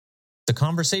The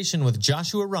conversation with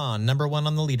Joshua Rahn, number one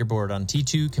on the leaderboard on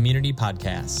T2 Community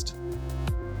Podcast.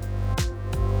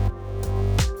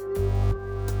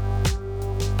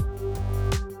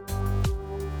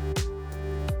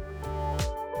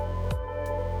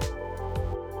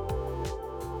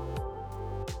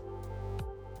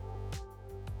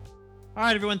 All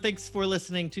right, everyone. Thanks for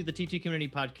listening to the T2 Community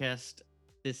Podcast.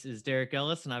 This is Derek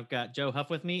Ellis, and I've got Joe Huff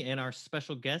with me and our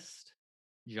special guest,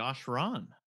 Josh Rahn.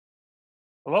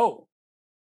 Hello.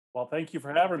 Well, thank you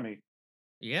for having me.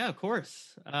 Yeah, of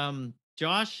course.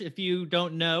 Josh, if you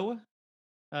don't know,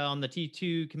 on the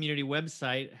T2 Community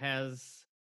website has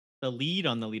the lead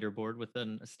on the leaderboard with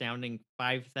an astounding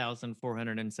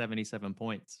 5,477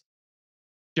 points.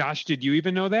 Josh, did you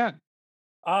even know that?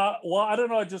 Well, I don't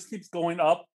know. It just keeps going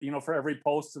up, for every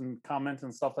post and comment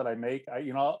and stuff that I make. I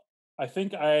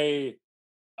think I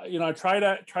try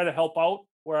to help out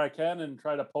where I can and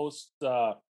try to post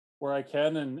where I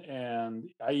can, and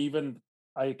I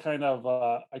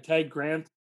tagged Grant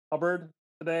Hubbard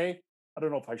today. I don't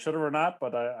know if I should have or not,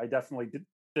 but I definitely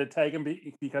did tag him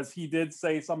because he did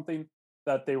say something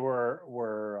that they were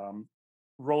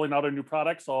rolling out a new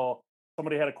product. So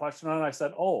somebody had a question on it. I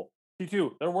said, "Oh,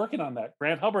 T2, they're working on that.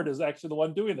 Grant Hubbard is actually the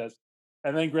one doing this."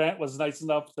 And then Grant was nice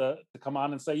enough to come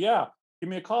on and say, "Yeah,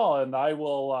 give me a call and I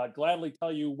will gladly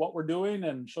tell you what we're doing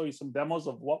and show you some demos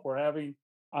of what we're having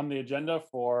on the agenda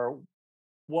for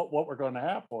what we're going to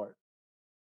have for it."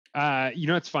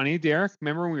 It's funny, Derek.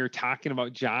 Remember when we were talking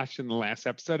about Josh in the last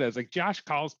episode? I was like, Josh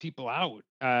calls people out.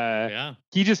 Yeah.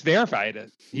 He just verified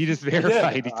it. He just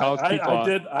verified he calls people out.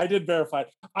 I did verify.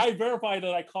 I verified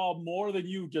that I called more than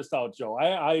you just out, Joe.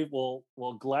 I will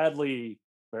gladly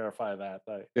verify that.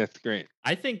 That's great.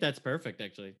 I think that's perfect,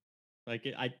 actually. Like,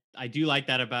 I do like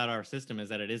that about our system, is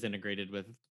that it is integrated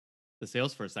with the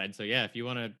Salesforce side. So yeah, if you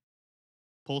want to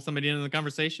pull somebody into the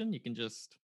conversation, you can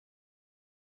just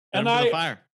set them to the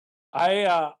fire.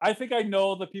 I think I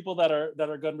know the people that are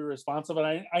going to be responsive,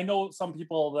 and I know some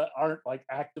people that aren't like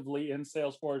actively in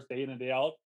Salesforce day in and day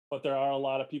out, but there are a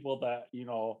lot of people that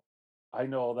I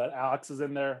know that Alex is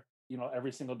in there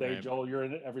every single day. Right. Joel, you're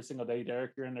in it every single day.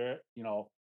 Derek, you're in there.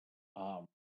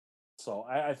 So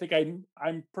I think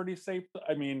I'm pretty safe.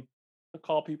 To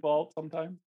call people out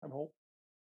sometimes. I hope.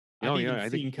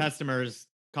 I've seen customers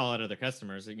call out other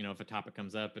customers. If a topic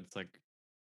comes up, it's like,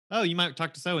 "Oh, you might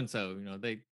talk to so and so."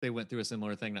 They went through a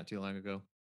similar thing not too long ago.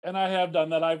 And I have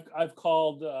done that. I've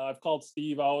called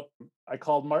Steve out. I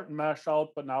called Martin Mesh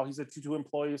out, but now he's a T2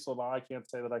 employee, so now I can't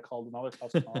say that I called another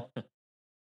customer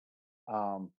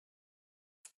out.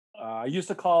 I used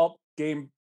to call Gabe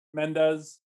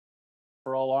Mendez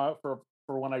for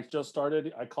when I just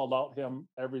started. I called out him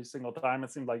every single time.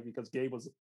 It seemed like because Gabe was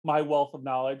my wealth of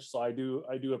knowledge, so I do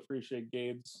appreciate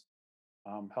Gabe's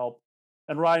help.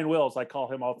 And Ryan Wills, I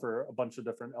call him out for a bunch of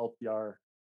different LPR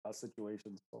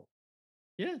situations. So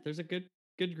yeah, there's a good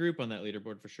group on that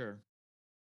leaderboard for sure.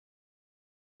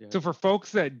 Yeah. So for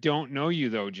folks that don't know you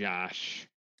though, Josh,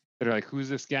 that are like, "Who's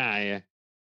this guy?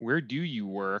 Where do you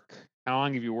work? How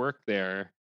long have you worked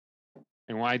there?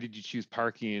 And why did you choose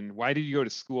parking? Why did you go to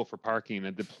school for parking,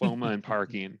 a diploma in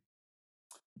parking?"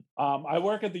 I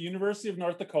work at the University of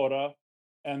North Dakota,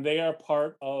 and they are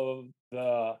part of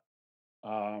the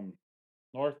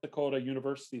North Dakota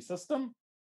University system.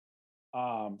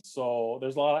 So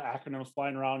there's a lot of acronyms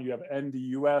flying around. You have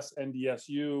NDUS,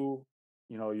 NDSU,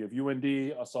 you have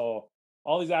UND. So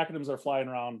all these acronyms are flying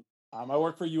around. I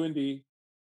work for UND,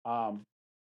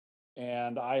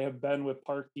 and I have been with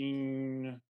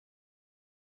parking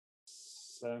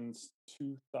since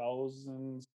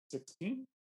 2016.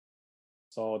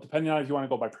 So depending on if you want to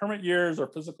go by permit years or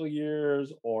physical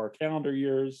years or calendar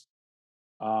years,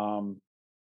 there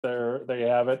you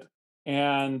have it.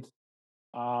 And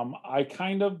I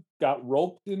kind of got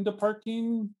roped into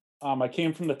parking. I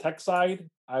came from the tech side.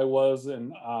 I was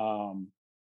in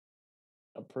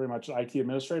pretty much an IT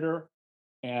administrator,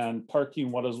 and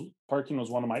parking was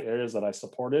one of my areas that I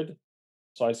supported.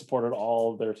 So I supported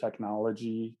all of their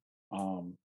technology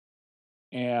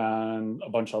and a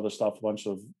bunch of other stuff, a bunch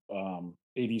of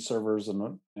AD servers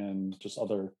and just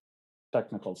other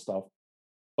technical stuff.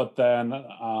 But then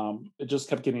it just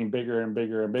kept getting bigger and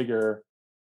bigger and bigger.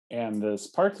 And this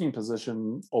parking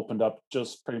position opened up,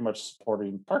 just pretty much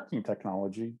supporting parking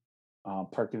technology,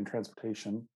 parking and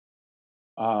transportation.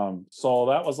 So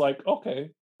that was like,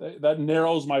 okay, that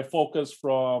narrows my focus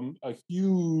from a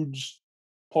huge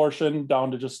portion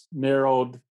down to just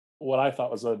narrowed what I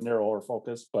thought was a narrower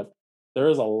focus. But there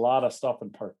is a lot of stuff in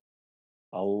parking,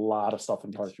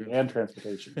 and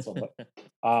transportation. So,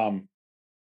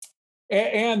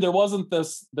 and there wasn't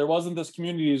this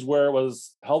communities where it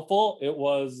was helpful. It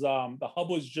was the hub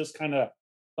was just kind of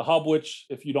the hub, which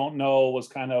if you don't know was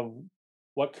kind of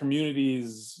what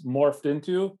communities morphed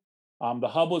into. The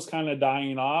hub was kind of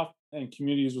dying off and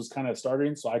communities was kind of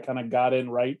starting, so I kind of got in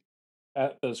right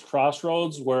at this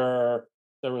crossroads where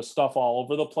there was stuff all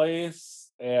over the place,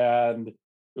 and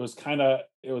it was kind of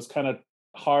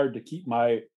hard to keep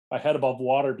my head above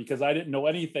water because I didn't know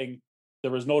anything.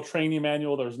 There was no training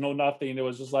manual, there was no nothing. It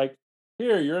was just like,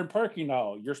 here, you're in parking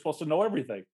now, you're supposed to know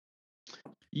everything.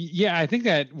 Yeah, I think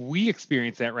that we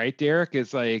experience that, right, Derek?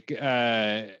 Is like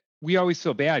we always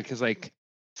feel bad because like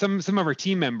some of our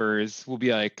team members will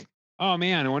be like, oh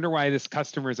man, I wonder why this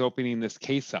customer is opening this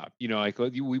case up. You know, like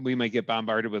we might get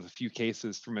bombarded with a few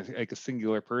cases from a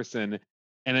singular person.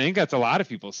 And I think that's a lot of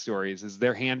people's stories is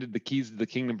they're handed the keys to the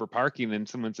kingdom for parking and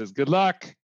someone says, good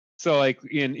luck. So like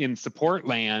in support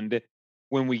land,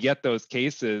 when we get those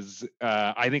cases,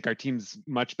 I think our team's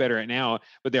much better at now,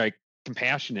 but they're like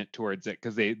compassionate towards it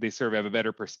because they sort of have a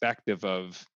better perspective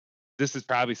of this is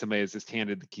probably somebody that's just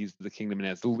handed the keys to the kingdom and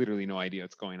has literally no idea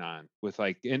what's going on with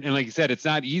like, and like you said, it's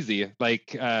not easy.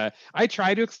 Like I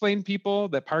try to explain to people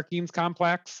that parking's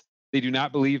complex. They do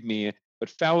not believe me, but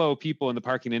fellow people in the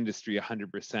parking industry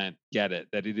 100% get it,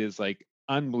 that it is like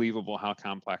unbelievable how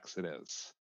complex it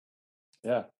is.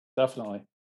 Yeah, definitely.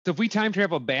 So if we time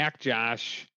travel back,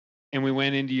 Josh, and we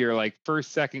went into your like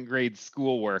first, second grade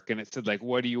schoolwork and it said like,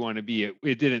 what do you want to be?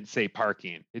 It didn't say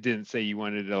parking. It didn't say you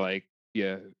wanted to like be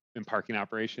in parking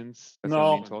operations. That's what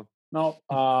I'm being told. No.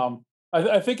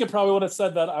 I think it probably would have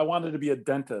said that I wanted to be a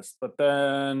dentist, but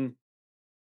then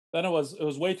it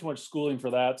was way too much schooling for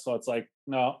that. So it's like,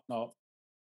 no.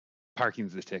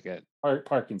 Parking's the ticket.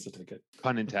 Parking's the ticket.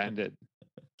 Pun intended.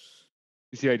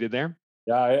 You see what I did there?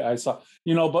 Yeah, I saw.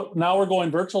 But now we're going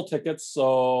virtual tickets, so.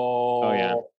 Oh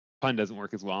yeah, pun doesn't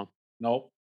work as well.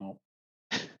 Nope.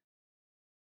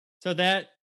 So that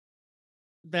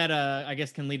I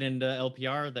guess can lead into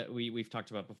LPR that we've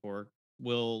talked about before.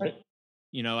 Right.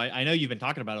 I know you've been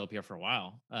talking about LPR for a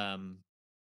while, and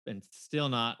still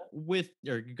not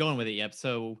going with it yet.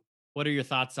 So what are your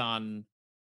thoughts on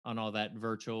all that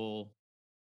virtual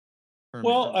permit?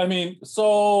 Well, I mean,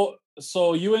 so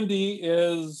UND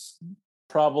is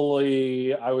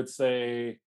probably, I would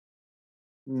say,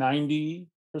 90%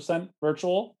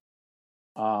 virtual.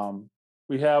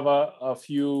 We have a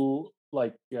few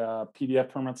like PDF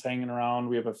permits hanging around.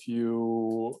 We have a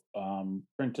few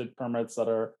printed permits that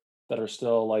are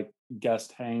still like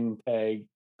guest hang tag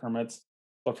permits,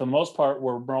 but for the most part,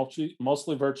 we're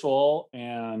mostly virtual.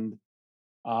 And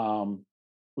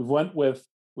we went with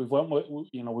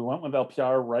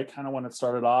LPR right kind of when it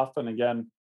started off, and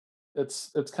again,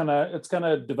 it's kind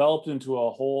of developed into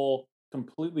a whole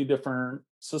completely different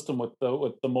system with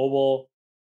the mobile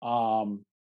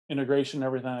integration and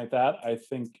everything like that. I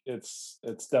think it's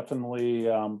definitely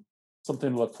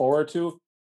something to look forward to.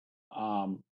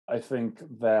 I think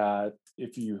that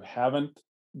if you haven't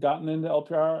gotten into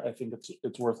LPR, I think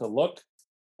it's worth a look.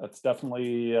 That's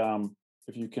definitely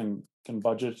if you can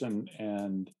budget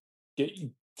and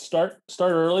start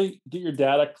early, get your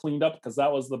data cleaned up, because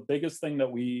that was the biggest thing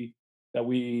that we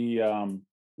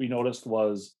noticed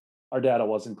was our data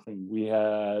wasn't clean. We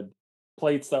had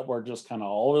plates that were just kind of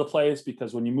all over the place,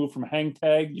 because when you move from hang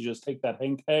tag, you just take that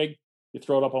hang tag, you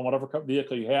throw it up on whatever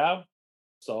vehicle you have.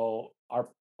 So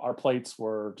our plates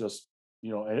were just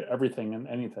everything and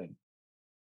anything.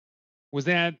 Was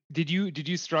that, did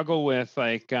you struggle with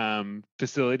like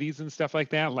facilities and stuff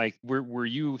like that? Like were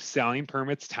you selling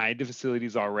permits tied to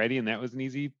facilities already and that was an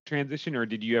easy transition, or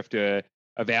did you have to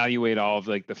evaluate all of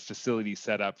like the facility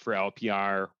setup for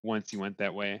LPR once you went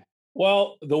that way?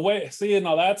 Well, that's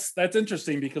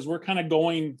interesting, because we're kind of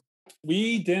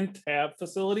we didn't have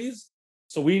facilities,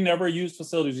 so we never used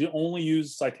facilities. We only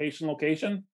used citation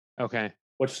location. Okay.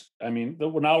 Which, I mean,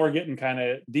 now we're getting kind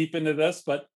of deep into this,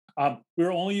 but we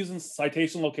were only using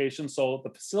citation location. So the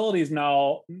facilities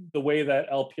now, the way that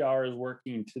LPR is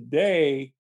working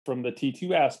today from the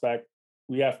T2 aspect,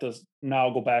 we have to now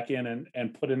go back in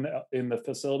and put in the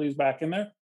facilities back in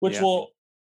there, which will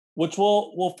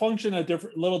function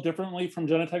little differently from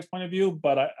Genetec's point of view.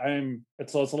 But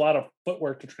it's a lot of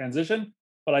footwork to transition.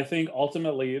 But I think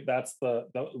ultimately that's the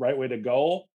right way to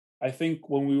go. I think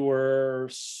when we were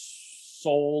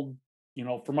sold,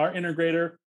 from our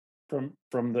integrator, from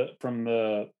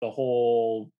the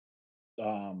whole,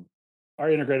 our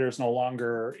integrator is no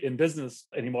longer in business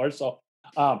anymore. So,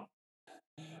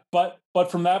 but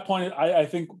from that point, I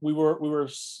think we were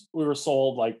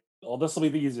sold like, oh, this will be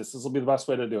the easiest. This will be the best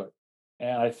way to do it.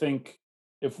 And I think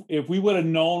if we would have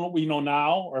known what we know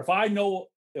now, or if I know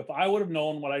if I would have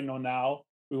known what I know now,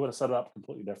 we would have set it up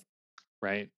completely different.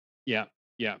 Right. Yeah.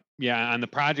 Yeah. Yeah. On the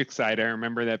project side, I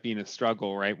remember that being a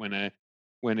struggle, right? When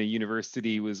a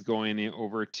university was going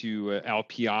over to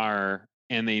LPR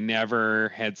and they never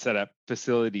had set up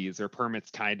facilities or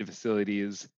permits tied to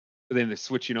facilities, but then they're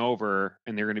switching over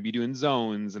and they're going to be doing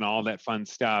zones and all that fun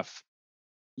stuff.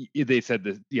 They said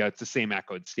that, yeah, it's the same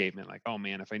echoed statement, like, oh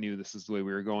man, if I knew this is the way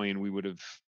we were going, we would have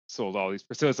sold all these.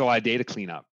 So it's a lot of data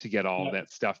cleanup to get all Yeah.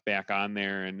 that stuff back on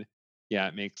there. And yeah,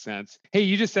 it makes sense. Hey,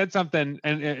 you just said something,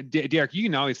 and Derek, you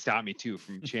can always stop me too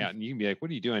from chat, and you can be like,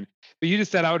 "What are you doing?" But you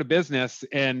just said out of business,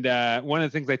 and one of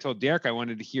the things I told Derek I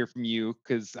wanted to hear from you,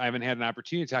 because I haven't had an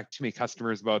opportunity to talk to too many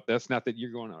customers about this. Not that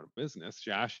you're going out of business,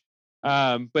 Josh,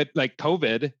 but like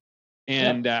COVID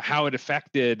and how it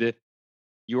affected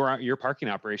your parking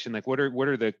operation. Like, what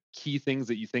are the key things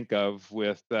that you think of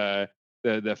with the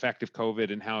effect of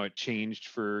COVID and how it changed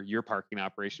for your parking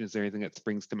operation? Is there anything that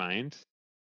springs to mind?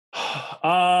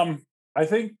 I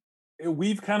think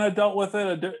we've kind of dealt with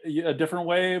it a different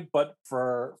way, but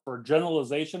for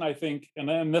generalization, I think, and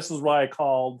then this is why I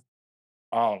called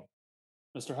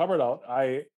Mr. Hubbard out.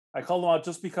 I called him out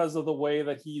just because of the way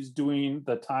that he's doing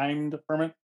the timed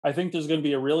permit. I think there's going to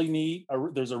be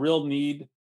there's a real need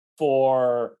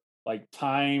for like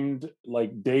timed,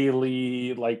 like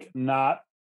daily, like not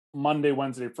Monday,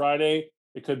 Wednesday, Friday.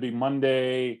 It could be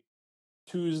Monday,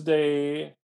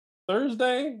 Tuesday,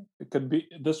 Thursday. It could be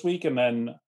this week, and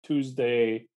then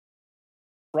Tuesday,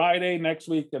 Friday next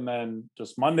week, and then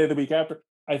just Monday the week after.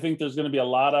 I think there's going to be a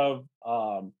lot of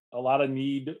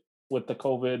need with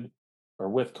COVID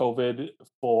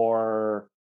for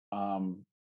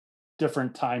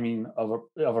different timing of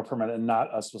a permit and not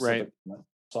a specific permit.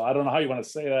 So I don't know how you want to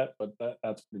say that, but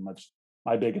that's pretty much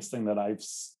my biggest thing that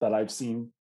I've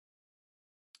seen.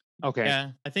 Okay.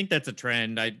 Yeah, I think that's a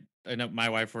trend. I know my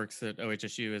wife works at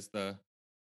OHSU as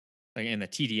in the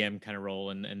TDM kind of role,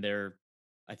 and they're,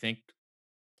 I think,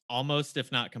 almost,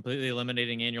 if not completely,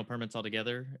 eliminating annual permits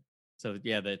altogether. So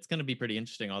yeah, it's going to be pretty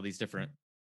interesting, all these different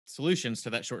solutions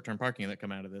to that short-term parking that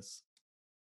come out of this.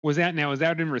 Was that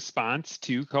in response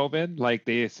to COVID? Like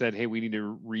they said, hey, we need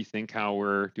to rethink how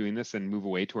we're doing this and move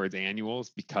away towards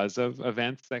annuals because of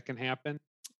events that can happen?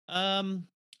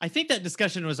 I think that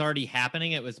discussion was already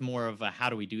happening. It was more of a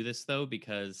how do we do this though,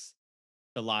 because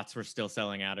the lots were still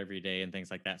selling out every day and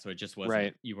things like that. So it just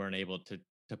wasn't, you weren't able to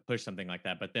push something like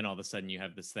that. But then all of a sudden you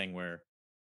have this thing where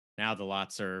now the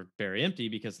lots are very empty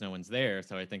because no one's there.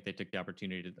 So I think they took the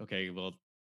opportunity to, okay, well,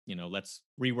 let's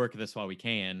rework this while we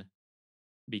can,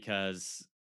 because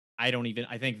I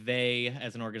think they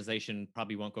as an organization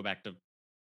probably won't go back to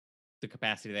the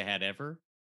capacity they had ever.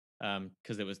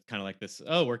 Because it was kind of like this,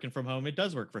 working from home, it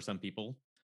does work for some people.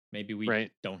 Maybe we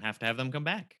don't have to have them come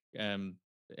back. And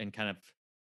kind of,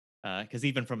 because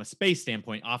even from a space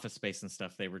standpoint, office space and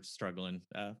stuff, they were struggling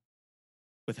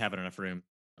with having enough room.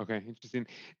 Okay, interesting.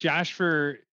 Josh,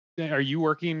 are you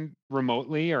working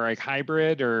remotely or like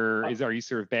hybrid, or are you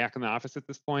sort of back in the office at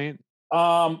this point?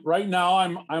 Right now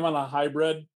I'm on a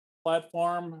hybrid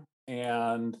platform,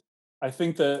 and I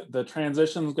think the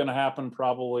transition is going to happen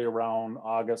probably around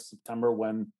August, September,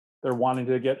 when they're wanting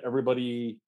to get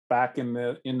everybody back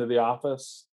into the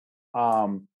office.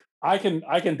 I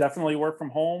can definitely work from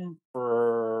home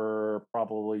for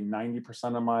probably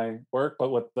 90% of my work,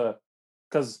 but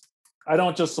because I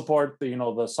don't just support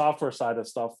the software side of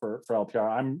stuff for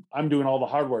LPR. I'm doing all the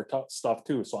hardware stuff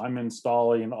too. So I'm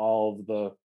installing all of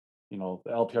the the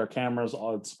LPR cameras,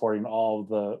 supporting all of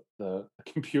the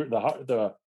computer,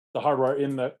 the hardware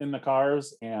in the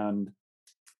cars, and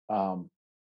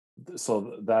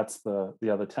so that's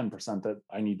the other 10% that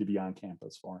I need to be on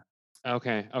campus for.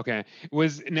 Okay.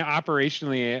 Was there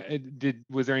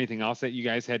anything else that you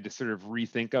guys had to sort of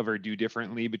rethink of or do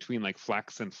differently between like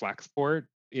Flex and Flexport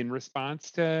in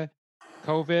response to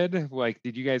COVID? Like,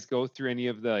 did you guys go through any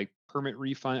of the like permit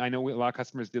refund? I know a lot of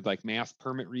customers did like mass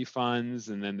permit refunds,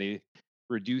 and then they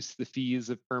reduced the fees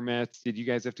of permits. Did you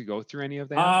guys have to go through any of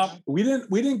that? We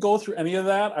didn't go through any of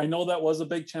that. I know that was a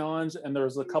big challenge, and there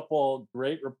was a couple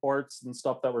great reports and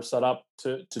stuff that were set up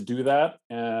to do that,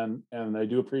 and I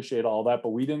do appreciate all that.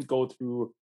 But we didn't go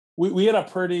through. We had a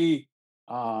pretty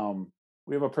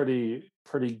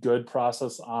pretty good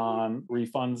process on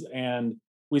refunds, and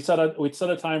we'd set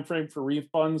a time frame for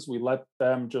refunds. We let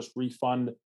them just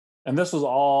refund, and this was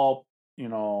all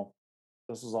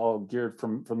geared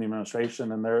from the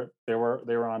administration, and they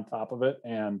were on top of it,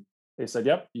 and they said,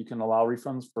 yep, you can allow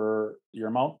refunds for your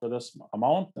amount for this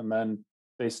amount, and then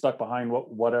they stuck behind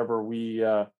whatever we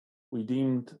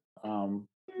deemed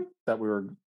that we were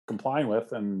complying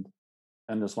with, and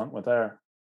just went with there.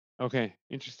 Okay,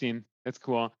 interesting. That's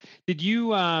cool. Did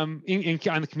you in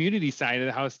on the community side of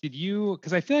the house, did you,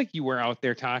 because I feel like you were out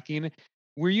there talking,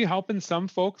 were you helping some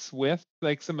folks with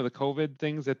like some of the COVID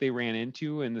things that they ran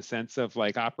into in the sense of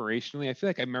like operationally? I feel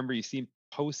like I remember you seen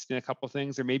posts in a couple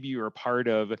things, or maybe you were a part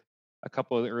of a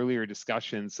couple of the earlier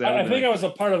discussions. So that would I have been think like, I was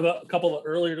a part of a couple of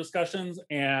earlier discussions,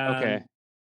 and okay,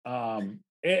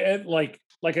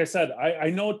 like I said, I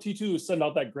know T2 sent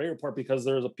out that great report because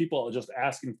there was a people just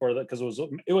asking for that because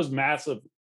it was massive,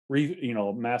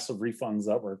 massive refunds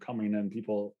that were coming in.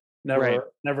 People right,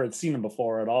 never had seen them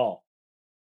before at all.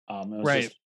 It was right.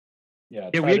 just, yeah,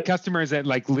 Yeah, we try had to, customers that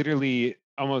like literally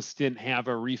almost didn't have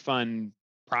a refund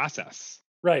process.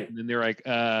 right. And then they're like,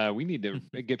 we need to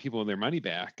get people their money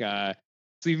back.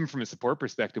 So even from a support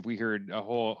perspective, we heard a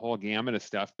whole gamut of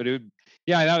stuff. But it would,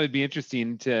 yeah, that would be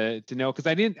interesting to know, because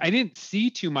I didn't see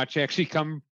too much actually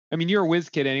come. I mean, you're a whiz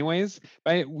kid anyways,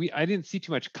 but I didn't see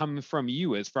too much come from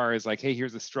you as far as like, hey,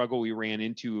 here's a struggle we ran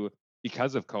into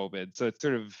because of COVID. So it's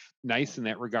sort of nice in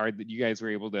that regard that you guys were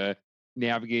able to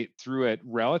navigate through it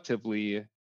relatively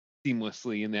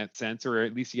seamlessly in that sense, or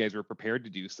at least you guys were prepared to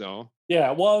do so.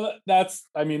 Yeah, well,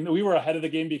 I mean, we were ahead of the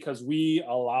game because we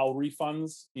allow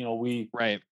refunds.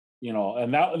 Right.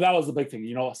 And that was the big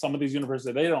thing. Some of these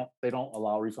universities they don't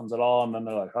allow refunds at all, and then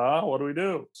they're like, huh, what do we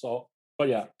do? So, but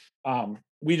yeah,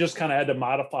 we just kind of had to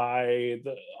modify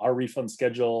our refund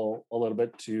schedule a little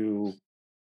bit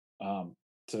um,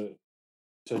 to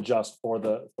adjust for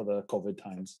the COVID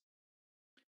times.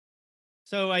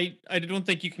 So I don't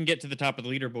think you can get to the top of the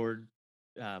leaderboard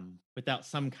without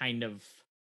some kind of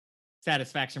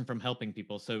satisfaction from helping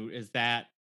people. So is that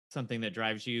something that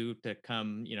drives you to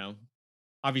come?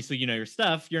 Obviously you know your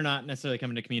stuff. You're not necessarily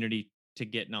coming to community to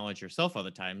get knowledge yourself all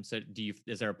the time. So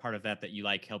is there a part of that you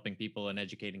like helping people and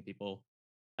educating people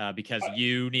because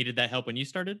you needed that help when you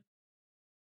started?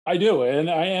 I do, and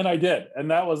I did,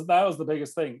 and that was the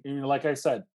biggest thing. Like I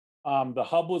said, the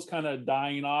hub was kind of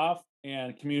dying off,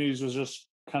 and communities was just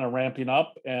kind of ramping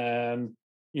up, and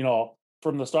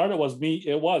from the start, it was me.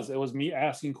 It was me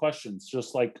asking questions,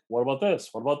 just like, "What about this?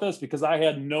 What about this?" Because I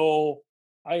had no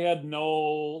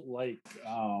like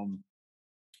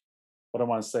what I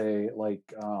want to say, like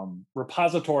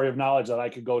repository of knowledge that I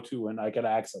could go to and I could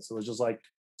access. It was just like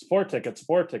support ticket,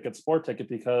 support ticket, support ticket,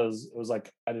 because it was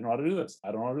like I didn't know how to do this.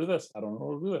 I don't know how to do this. I don't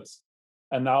know how to do this.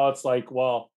 And now it's like,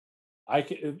 well, I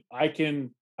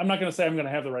can. I'm not going to say I'm going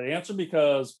to have the right answer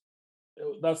because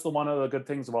that's the one of the good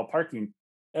things about parking.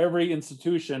 Every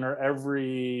institution or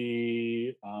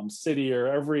every city or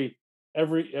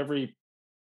every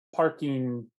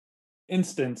parking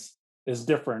instance is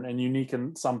different and unique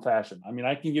in some fashion. I mean,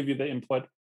 I can give you the input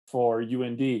for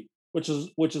UND, which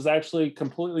is actually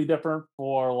completely different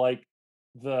for like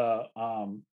the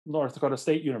North Dakota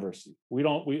State University.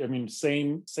 I mean,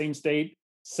 same state,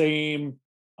 same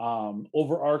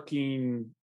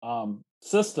overarching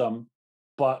system,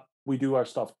 but we do our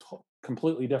stuff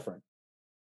completely different.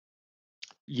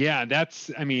 Yeah,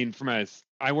 I mean,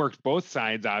 I worked both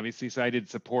sides, obviously, so I did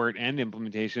support and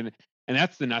implementation, and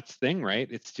that's the nuts thing, right?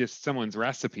 It's just someone's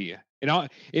recipe. It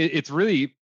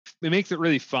makes it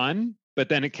really fun, but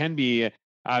then it can be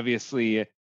obviously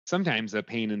sometimes a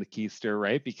pain in the keister,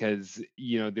 right? Because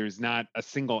there's not a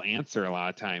single answer a lot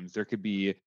of times. There could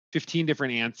be 15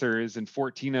 different answers, and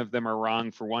 14 of them are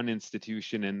wrong for one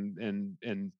institution,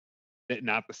 and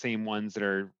not the same ones that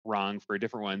are wrong for a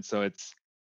different one. So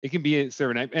it can be a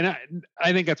sort of, and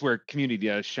I think that's where community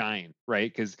does shine,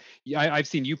 right? Because I've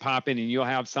seen you pop in and you'll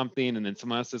have something, and then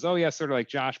someone else says, "Oh yeah, sort of like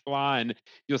Josh blah," and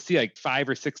you'll see like 5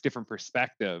 or 6 different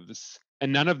perspectives,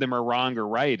 and none of them are wrong or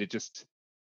right.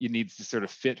 You need to sort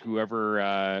of fit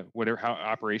whoever, whatever, how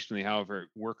operationally, however it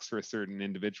works for a certain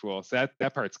individual. So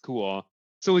that part's cool.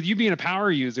 So with you being a power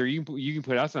user, you can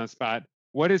put us on the spot.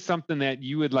 What is something that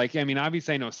you would like? I mean,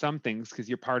 obviously I know some things because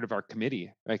you're part of our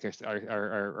committee, like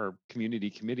our community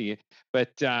committee.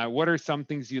 But what are some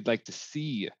things you'd like to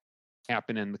see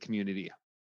happen in the community?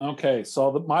 Okay,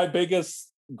 so my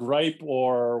biggest gripe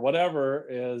or whatever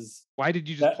is Why did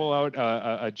you just that. pull out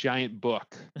a giant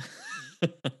book?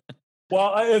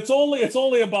 Well, it's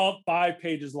only about 5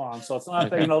 pages long, so it's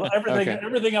not that, everything Okay.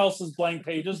 everything else is blank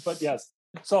pages. But yes,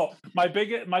 so my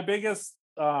biggest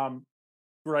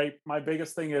gripe, my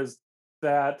biggest thing is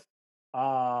that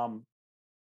all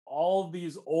of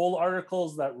these old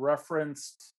articles that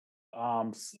referenced,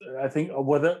 I think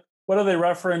whether they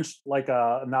referenced like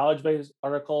a knowledge base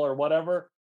article or whatever,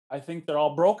 I think they're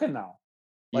all broken now.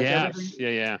 Like Yes.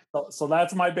 Yeah. so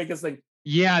that's my biggest thing.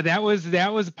 Yeah, that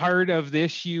was part of the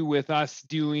issue with us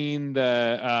doing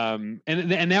the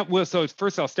and that was, so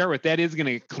first I'll start with, that is going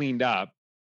to get cleaned up.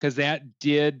 because that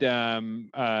did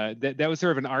that was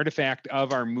sort of an artifact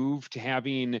of our move to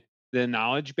having the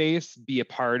knowledge base be a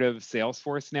part of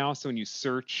Salesforce now. So when you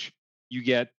search, you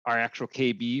get our actual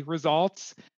KB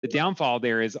results. The downfall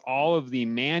there is all of the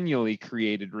manually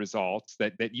created results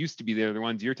that used to be there, the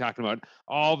ones you're talking about,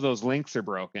 all of those links are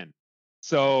broken.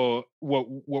 So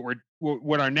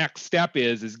what our next step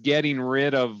is getting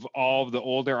rid of all of the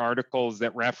older articles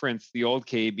that reference the old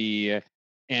KB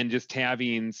and just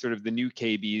having sort of the new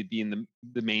KB being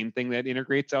the main thing that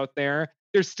integrates out there.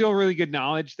 There's still really good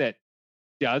knowledge that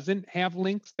doesn't have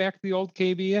links back to the old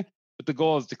KB, but the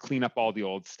goal is to clean up all the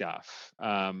old stuff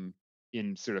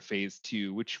in sort of phase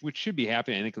 2, which should be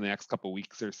happening, I think, in the next couple of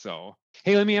weeks or so.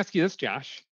 Hey, let me ask you this,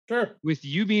 Josh. Sure. With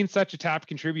you being such a top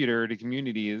contributor to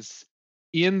communities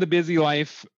in the busy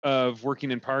life of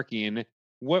working in parking,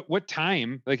 what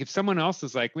time, like if someone else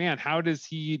is like, man, how does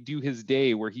he do his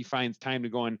day where he finds time to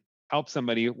go and help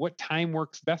somebody? What time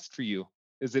works best for you?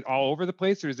 Is it all over the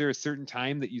place, or is there a certain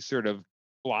time that you sort of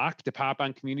block to pop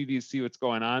on community to see what's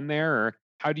going on there, or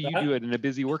how do you do it in a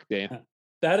busy work day?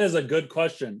 That is a good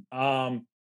question.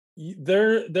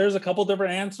 There's a couple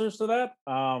different answers to that.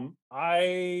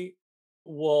 I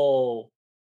will,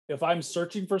 if I'm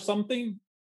searching for something,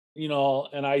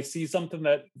 and I see something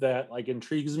that like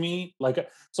intrigues me, like,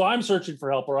 so I'm searching for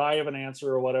help or I have an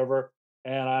answer or whatever,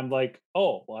 and I'm like,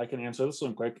 oh, well, I can answer this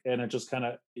one quick, and it just kind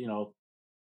of,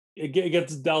 it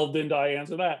gets delved into, I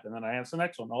answer that, and then I answer the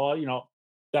next one. Oh,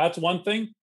 that's one thing.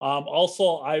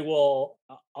 Also,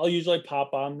 I'll usually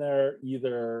pop on there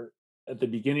either at the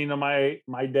beginning of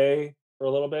my day for a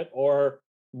little bit, or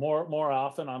more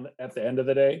often at the end of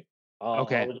the day.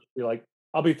 Okay. I'll just be like,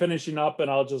 I'll be finishing up, and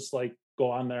I'll just like go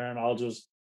on there, and I'll just,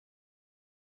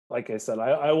 like I said,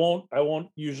 I won't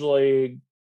usually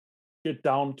get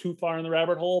down too far in the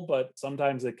rabbit hole, but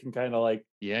sometimes it can kind of like,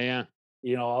 Yeah.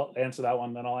 I'll answer that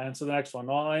one, then I'll answer the next one.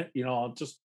 I'll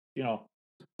just,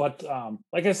 but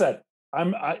like I said,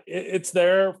 it's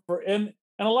there for, and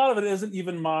a lot of it isn't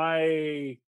even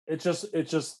my, it's just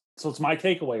so it's my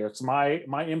takeaway, it's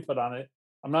my input on it.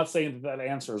 I'm not saying that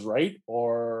answer is right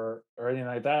or anything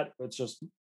like that. It's just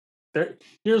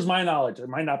here's my knowledge. It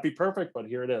might not be perfect, but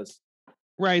here it is.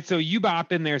 Right. So you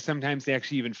bop in there sometimes to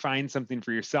actually even find something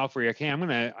for yourself where you're like, hey,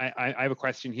 I have a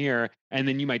question here. And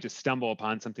then you might just stumble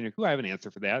upon something like, I have an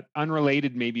answer for that.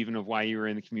 Unrelated, maybe even of why you were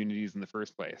in the communities in the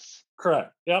first place.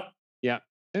 Correct. Yep. Yeah,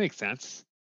 that makes sense.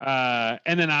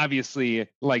 And then obviously,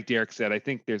 like Derek said, I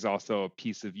think there's also a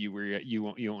piece of you where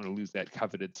you don't want to lose that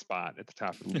coveted spot at the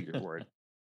top of the leaderboard.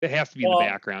 It has to be in the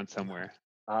background somewhere.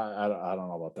 I don't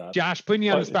know about that. Josh, putting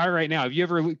you on the spot right now. Have you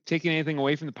ever taken anything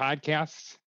away from the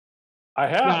podcast? I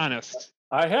have. Be honest.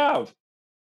 I have.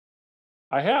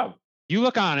 You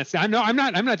look honest. I'm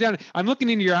not down. I'm looking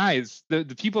into your eyes. The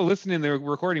people listening to the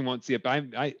recording won't see it, but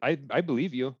I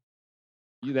believe you.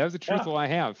 That was a truthful I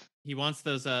have. He wants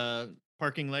those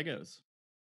parking Legos.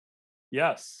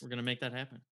 Yes. We're gonna make that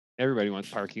happen. Everybody wants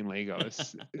parking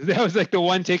Legos. That was like the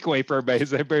one takeaway for everybody.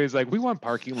 Everybody's like, we want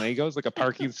parking Legos, like a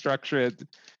parking structure.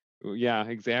 Yeah,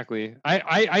 exactly.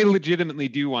 I legitimately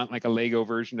do want like a Lego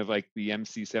version of like the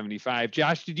MC75.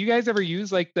 Josh, did you guys ever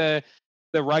use like the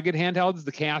rugged handhelds,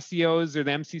 the Casios or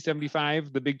the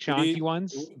MC75, the big chunky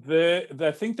ones?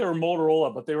 I think they were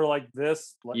Motorola, but they were like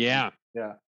this. Yeah,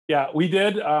 we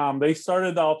did. They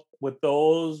started out with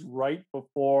those right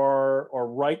before or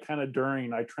right kind of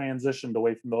during I transitioned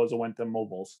away from those and went to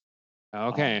mobiles.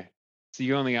 Okay. So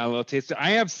you only got a little taste.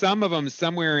 I have some of them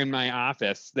somewhere in my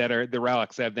office that are the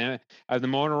relics. I have the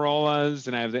Motorola's,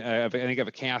 and I think I have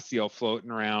a Casio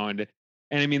floating around.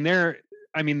 And I mean,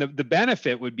 the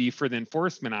benefit would be for the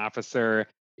enforcement officer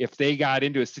if they got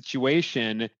into a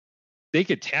situation, they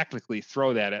could technically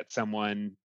throw that at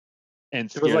someone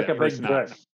and scare that person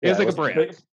off. It was like a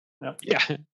brick. Yeah.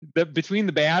 Between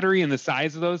the battery and the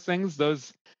size of those things,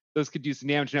 those could do some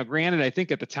damage. Now, granted, I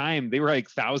think at the time they were like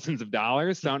thousands of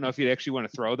dollars. So I don't know if you'd actually want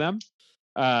to throw them.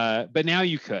 But now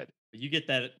you could. You get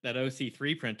that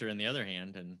OC3 printer in the other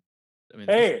hand, and I mean,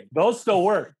 hey, those still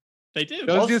work. They do.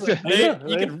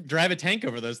 You can drive a tank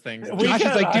over those things. Josh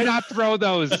is like, do not throw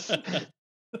those.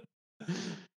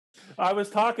 I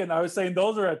was saying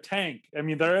those are a tank. I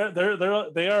mean, they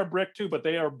are a brick too, but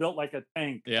they are built like a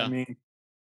tank. Yeah. I mean,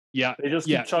 yeah, they just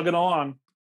keep chugging on.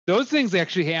 Those things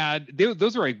actually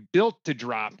those were like built to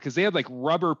drop because they had like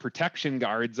rubber protection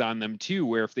guards on them too,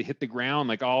 where if they hit the ground,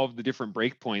 like all of the different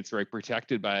break points are like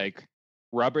protected by like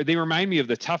rubber. They remind me of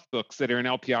the tough books that are in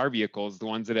LPR vehicles, the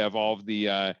ones that have all of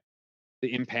the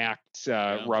impact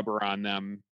rubber on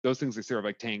them. Those things are sort of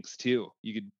like tanks too.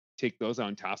 You could take those out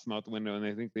and toss them out the window, and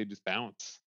I think they just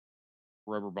bounce.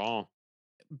 Rubber ball.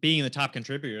 being the top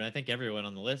contributor, and I think everyone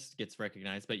on the list gets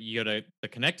recognized, but you go to the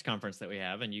Connect conference that we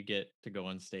have and you get to go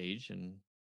on stage and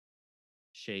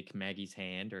shake Maggie's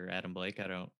hand or Adam Blake. I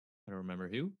don't remember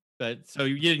who. But so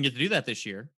you didn't get to do that this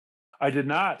year. I did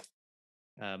not.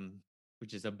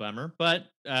 Which is a bummer. But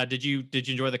did you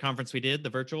enjoy the conference we did, the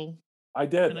virtual? I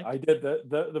did. Connect? I did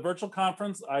the virtual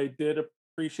conference. I did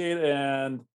appreciate it,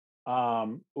 and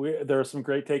there are some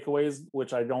great takeaways,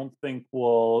 which I don't think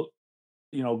will,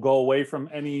 go away from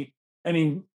any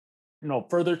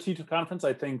further T2 conference.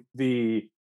 I think the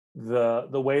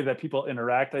way that people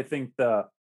interact. I think the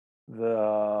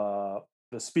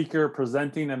speaker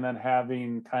presenting and then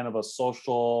having kind of a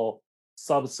social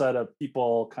subset of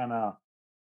people kind of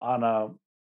on a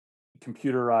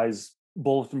computerized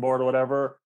bulletin board or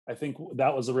whatever. I think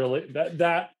that was a really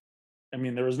that I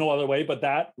mean, there was no other way, but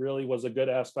that really was a good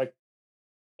aspect.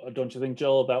 Don't you think,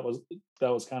 Jill? That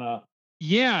was kind of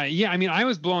Yeah. I mean, I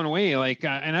was blown away. Like,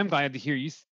 and I'm glad to hear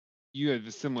you have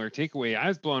a similar takeaway. I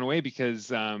was blown away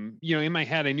because, in my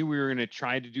head, I knew we were going to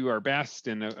try to do our best,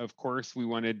 and of course, we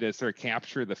wanted to sort of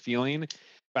capture the feeling.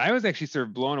 But I was actually sort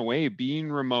of blown away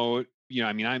being remote.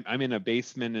 I mean, I'm in a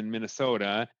basement in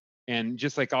Minnesota, and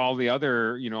just like all the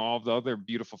other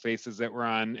beautiful faces that were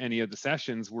on any of the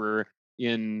sessions were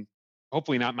in,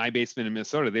 hopefully not my basement in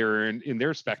Minnesota. They were in their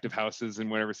respective houses in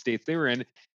whatever states they were in.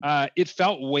 It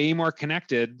felt way more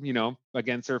connected,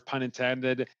 again, sort of pun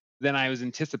intended, than I was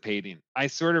anticipating. I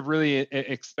sort of really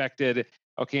expected,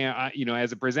 okay,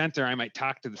 as a presenter, I might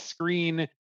talk to the screen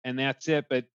and that's it.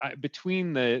 But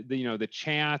between the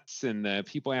chats and the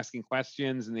people asking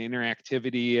questions and the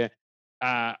interactivity,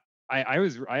 I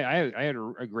had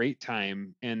a great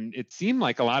time, and it seemed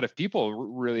like a lot of people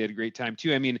really had a great time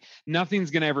too. I mean, nothing's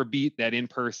gonna ever beat that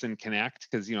in-person connect,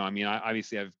 because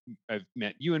obviously I've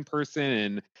met you in person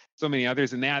and so many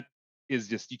others, and that is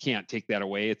just, you can't take that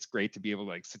away. It's great to be able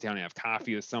to like sit down and have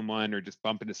coffee with someone or just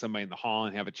bump into somebody in the hall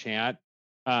and have a chat.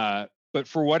 But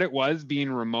for what it was, being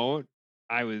remote,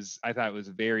 I thought it was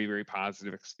a very, very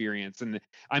positive experience, and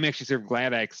I'm actually sort of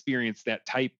glad I experienced that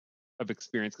type of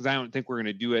experience, because I don't think we're going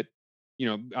to do it.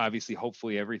 Obviously,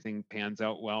 hopefully everything pans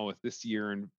out well with this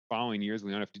year and following years.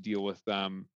 We don't have to deal with a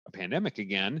pandemic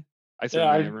again. I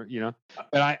certainly never,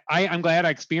 but I'm glad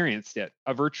I experienced it.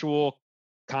 A virtual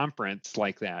conference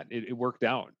like that, it worked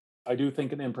out. I do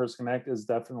think an in-person connect is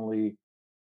definitely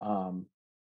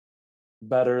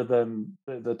better than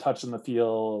the touch and the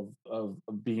feel of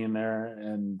being there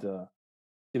and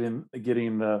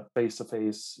getting the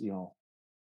face-to-face,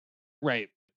 Right.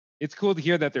 It's cool to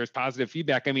hear that there's positive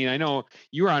feedback. I mean, I know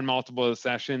you were on multiple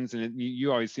sessions, and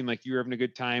you always seemed like you were having a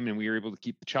good time, and we were able to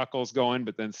keep the chuckles going,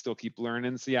 but then still keep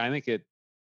learning. So yeah, I think it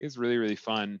is really, really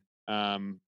fun.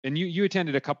 And you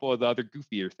attended a couple of the other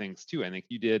goofier things too. I think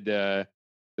you did the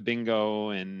bingo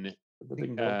and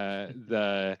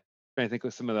I think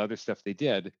of some of the other stuff they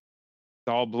did. It's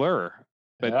all blur.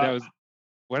 But that was,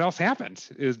 what else happened?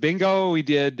 It was bingo. We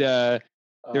did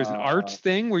there's an art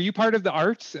thing. Were you part of the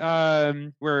art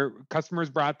where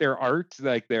customers brought their art,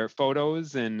 like their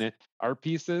photos and art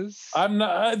pieces? I'm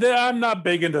not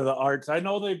big into the arts. I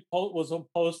know they was a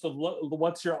post of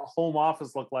what's your home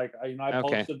office look like. I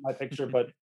posted my picture, but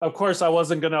of course I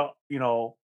wasn't gonna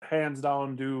hands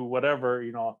down do whatever.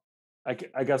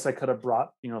 I guess I could have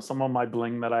brought some of my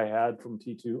bling that I had from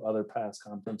T2 other past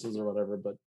conferences or whatever,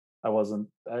 but I wasn't.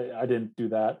 I didn't do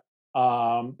that.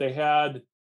 They had.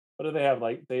 What did they have?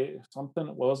 Like something.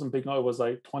 It wasn't big. No, it was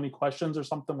like 20 questions or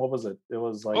something. What was it? It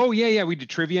was like. Oh yeah. We did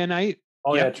trivia night.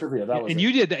 Oh yeah, trivia. That was. And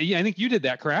you did that. Yeah, I think you did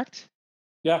that, correct?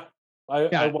 Yeah,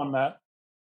 I won that.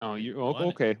 Oh,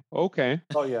 okay. Oh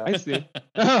yeah, I see.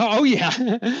 Oh yeah,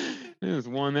 it was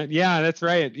one that. Yeah, that's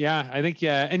right. Yeah, I think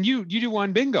and you do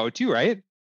one bingo too, right?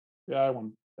 Yeah, I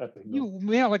won that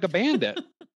bingo. Like a bandit.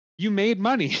 You made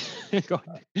money. Go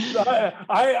ahead.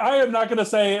 I am not going to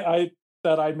say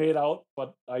that I made out,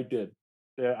 but I did.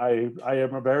 Yeah, I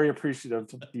am very appreciative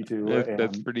to T2.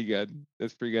 That's pretty good.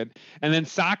 That's pretty good. And then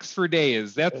socks for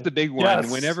days. That's the big one.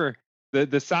 Yes. Whenever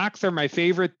the socks are my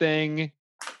favorite thing.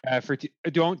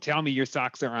 Don't tell me your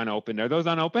socks are unopened. Are those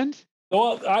unopened?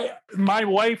 Well, my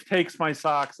wife takes my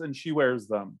socks and she wears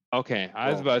them. Okay,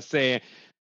 I was about to say,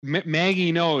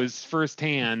 Maggie knows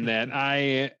firsthand that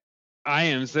I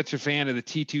am such a fan of the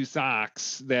T2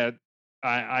 socks that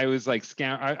I was like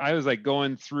I was like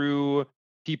going through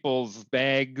people's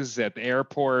bags at the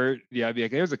airport. Yeah, I'd be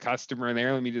like, there's a customer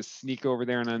there. Let me just sneak over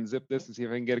there and unzip this and see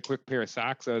if I can get a quick pair of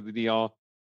socks out of the deal.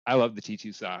 I love the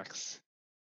T2 socks.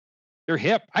 They're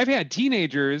hip. I've had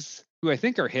teenagers who I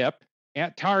think are hip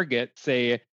at Target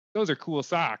say, those are cool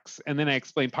socks. And then I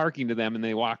explain parking to them and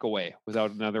they walk away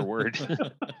without another word.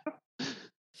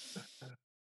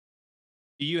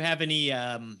 Do you have any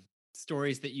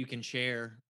stories that you can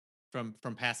share from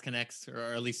past connects, or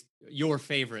at least your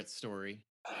favorite story?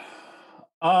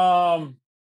 Um,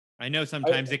 I know I,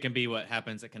 sometimes it can be what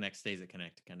happens at Connect stays at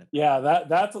Connect kind of yeah,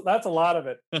 that's a lot of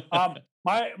it. thing.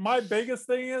 My biggest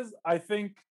thing is, I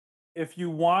think, if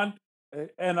you want,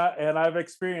 and I've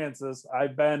experienced this.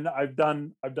 I've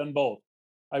done both.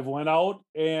 I've went out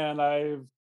and I've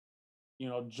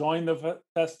joined the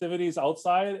festivities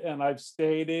outside, and I've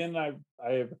stayed in.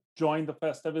 I've joined the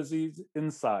festivities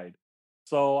inside.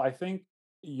 So I think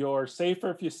you're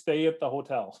safer if you stay at the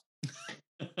hotel.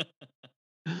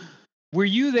 Were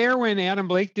you there when Adam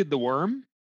Blake did the worm?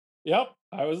 Yep,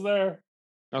 I was there.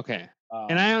 Okay.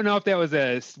 And Um, I don't know if that was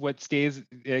what stays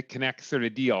it connects sort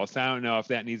of deal. So I don't know if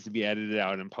that needs to be edited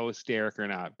out and post Derek or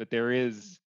not. But there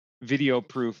is video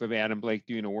proof of Adam Blake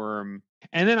doing a worm.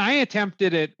 And then I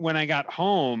attempted it when I got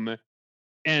home,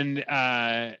 and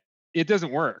it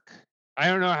doesn't work. I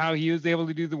don't know how he was able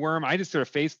to do the worm. I just sort of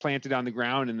face planted on the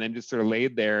ground and then just sort of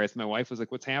laid there as my wife was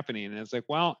like, "What's happening?" And I was like,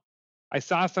 "Well, I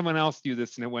saw someone else do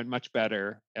this and it went much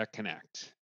better at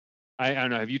Connect." I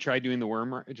don't know. Have you tried doing the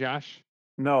worm, Josh?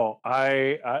 no,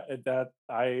 I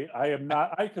am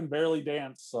not. I can barely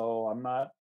dance, so I'm not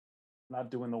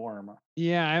doing the worm.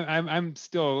 Yeah, I'm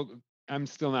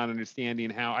still not understanding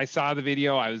how. I saw the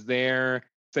video. I was there.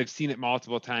 So I've seen it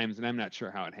multiple times, and I'm not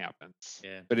sure how it happens.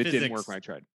 Yeah, But the it didn't work physics when I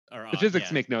tried. are The physics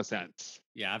yeah, make no sense.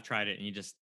 yeah. I've tried it, and you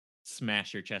just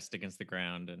smash your chest against the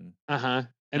ground, and And not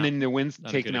then the wind's not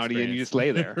a taken good out of you, and you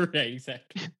experience. just lay there. Right,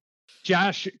 exactly.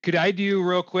 Josh, could I do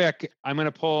real quick? I'm going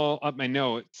to pull up my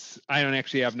notes. I don't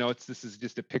actually have notes. This is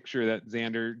just a picture that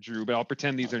Xander drew, but I'll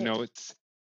pretend these are notes.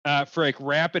 For like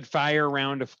rapid fire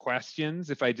round of questions,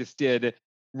 if I just did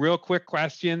real quick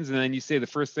questions and then you say the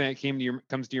first thing that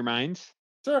comes to your mind.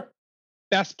 Sure.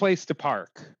 Best place to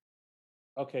park?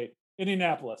 Okay.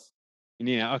 Indianapolis.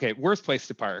 Yeah. Okay. Worst place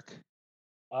to park?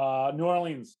 New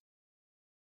Orleans.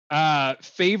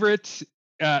 Favorite?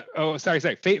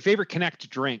 Favorite Connect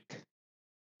drink?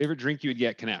 Favorite drink you would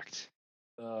get Connect?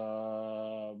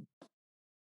 Amaretto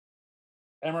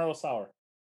sour.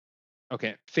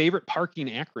 Okay. Favorite parking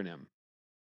acronym?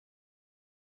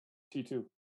 T2.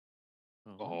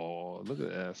 Oh, look at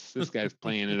this. This guy's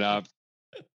playing it up.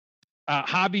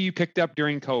 Hobby you picked up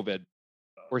during COVID,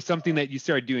 or something that you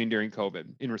started doing during COVID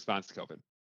in response to COVID?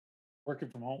 Working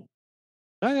from home.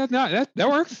 No, that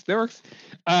works. That works.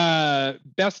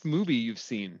 Best movie you've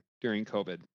seen during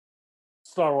COVID?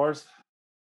 Star Wars.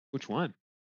 Which one?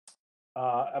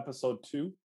 Episode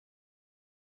 2.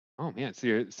 Oh man, so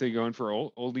you're going for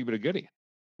oldie but a goodie.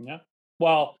 Yeah.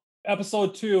 Well,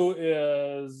 episode 2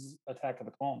 is Attack of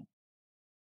the Clone.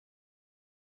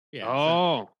 Yeah.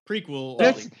 Oh, prequel.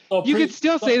 that's So you could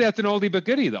still say that's an oldie but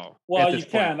goodie though. Well, you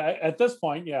can at this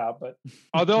point, yeah. But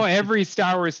although every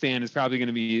Star Wars fan is probably going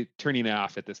to be turning it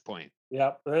off at this point.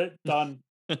 Yep, done.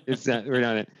 We're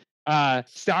done it.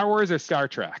 Star Wars or Star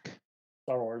Trek?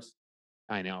 Star Wars.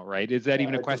 I know, right? Is that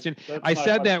even a question? That's I not a said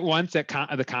question. that once at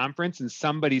the conference, and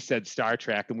somebody said Star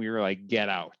Trek, and we were like, "Get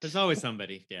out!" There's always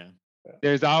somebody. Yeah.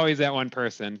 There's always that one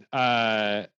person.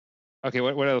 Okay,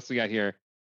 what else we got here?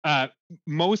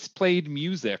 Most played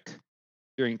music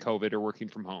during COVID or working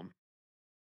from home?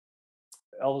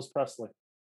 Elvis Presley.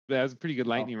 That was a pretty good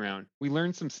lightning round. We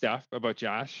learned some stuff about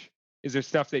Josh. Is there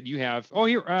stuff that you have? Oh,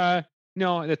 here.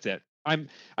 No, that's it. I'm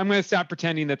going to stop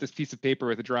pretending that this piece of paper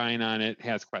with a drawing on it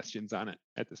has questions on it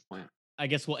at this point. I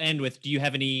guess we'll end with, do you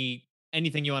have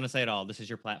anything you want to say at all? This is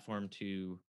your platform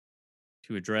to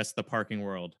address the parking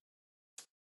world.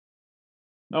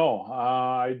 No,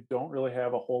 I don't really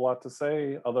have a whole lot to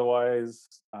say. Otherwise,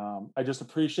 I just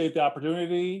appreciate the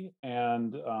opportunity,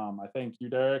 and I thank you,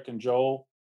 Derek and Joe,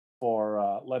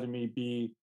 for letting me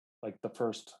be like the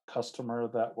first customer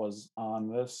that was on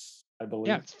this. I believe.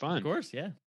 Yeah, it's fun. Of course, yeah.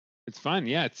 It's fun.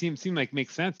 Yeah, it seemed like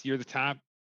makes sense. You're the top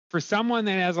for someone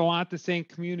that has a lot to say in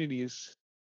communities.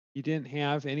 You didn't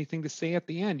have anything to say at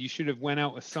the end. You should have went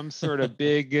out with some sort of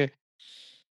big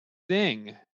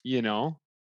thing, No,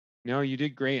 you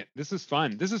did great. This is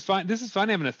fun. This is fun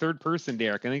having a third person,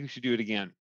 Derek. I think we should do it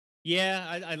again.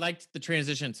 Yeah, I liked the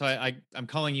transition. So I'm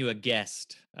calling you a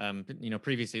guest.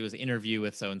 Previously it was an interview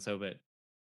with so and so,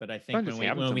 but I think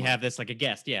when we have this like a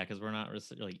guest, yeah, because we're not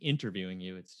really interviewing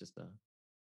you. It's just a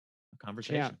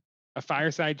conversation. Chat. A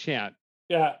fireside chat.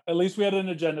 Yeah, at least we had an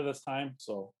agenda this time.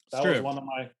 So that was one of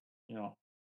my,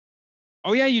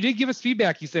 Oh yeah, you did give us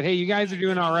feedback. You said, "Hey, you guys are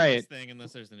doing all right."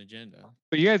 Unless there's an agenda.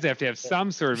 But you guys have to have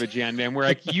some sort of agenda, and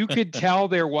where you could tell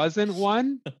there wasn't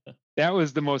one. That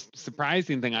was the most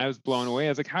surprising thing. I was blown away. I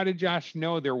was like, "How did Josh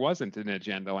know there wasn't an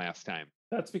agenda last time?"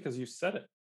 That's because you said it.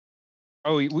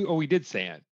 Oh, we did say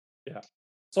it. Yeah.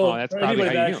 So that's for probably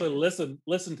anybody how that you knew actually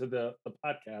listen to the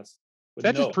podcast would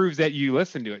That know. just proves that you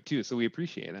listen to it too, so we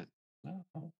appreciate it.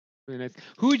 Oh. Really nice.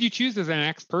 Who would you choose as our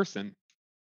next person?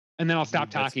 And then I'll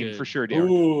stop That's talking good. for sure, Darren.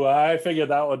 Ooh, I figured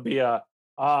that would be a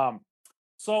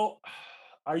so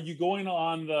are you going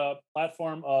on the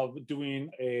platform of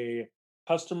doing a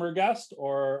customer guest,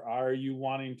 or are you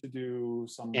wanting to do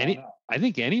someone else? I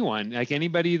think anyone, like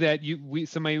anybody that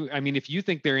somebody, I mean, if you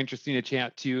think they're interesting to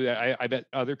chat to, I bet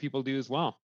other people do as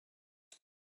well.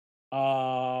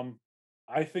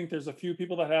 I think there's a few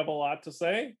people that have a lot to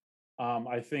say.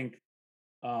 I think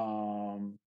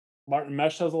Martin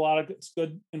Mesh has a lot of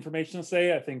good information to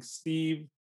say. I think Steve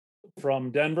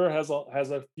from Denver has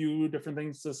a few different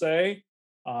things to say.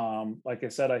 Like I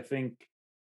said, I think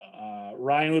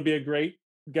Ryan would be a great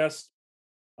guest.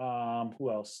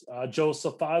 Who else?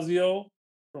 Joseph Fazio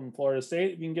from Florida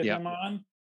State. You can get him on.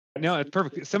 No, it's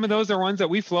perfect. Some of those are ones that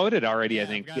we floated already, I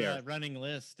think. I've got a running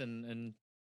list, and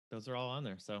those are all on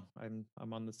there. So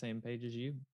I'm on the same page as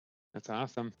you. That's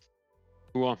awesome.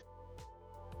 Cool.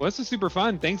 Well, this is super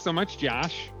fun. Thanks so much,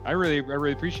 Josh. I really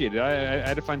appreciate it. I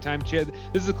had a fun time.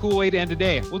 This is a cool way to end a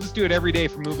day. We'll just do it every day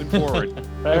from moving forward.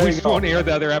 We just won't air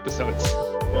the other episodes.